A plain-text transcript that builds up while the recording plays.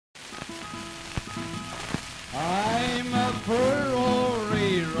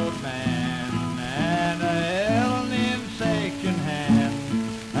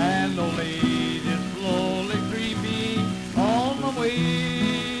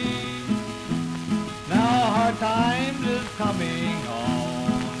coming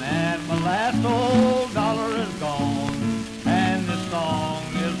on, and my last old dollar is gone, and this song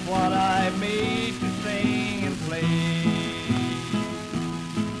is what I made to sing and play.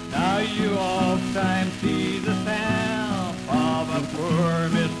 Now you oftentimes see the sound of a poor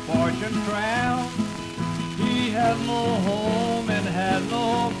misfortune tramp. He has no home and has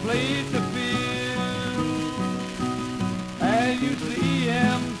no place to fill. As you see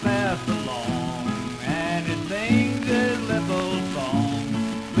him pass along and he sings his little song,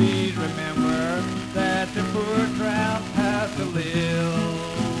 please remember that the poor tramp has to live.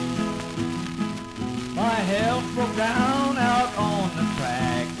 My health broke down out on the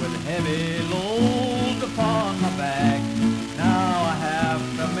track with heavy loads upon my back. Now I have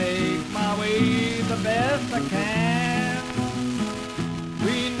to make my way the best I can.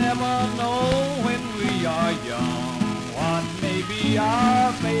 We never know when we are young what may be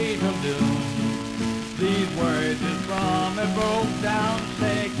our fatal doom. These words is from a broke down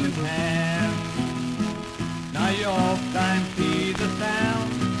second hand. Now you oftentimes see the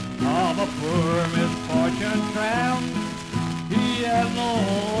sound of a poor misfortune tramp. He has no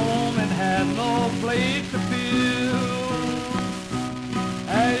home and has no place to fill.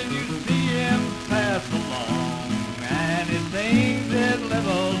 As you see him pass along and he sings his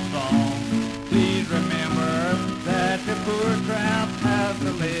little song, please remember that the poor tramp has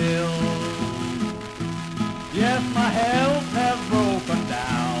to live. Yes, my health has broken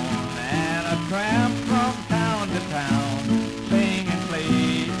down and I tramp from town to town, sing and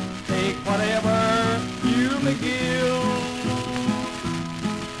play, take whatever you may give.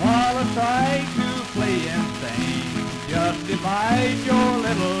 While I try to play and sing, just divide your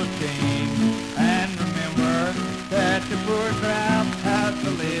little change and remember that the poor tramp has to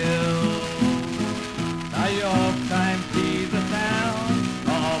live. Now you oftentimes see the sound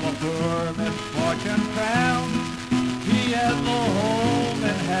of a poor misfortune tramp. He has no home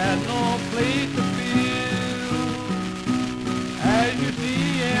and has no place to fill. As you see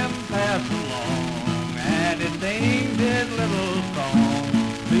him pass along and he sings his little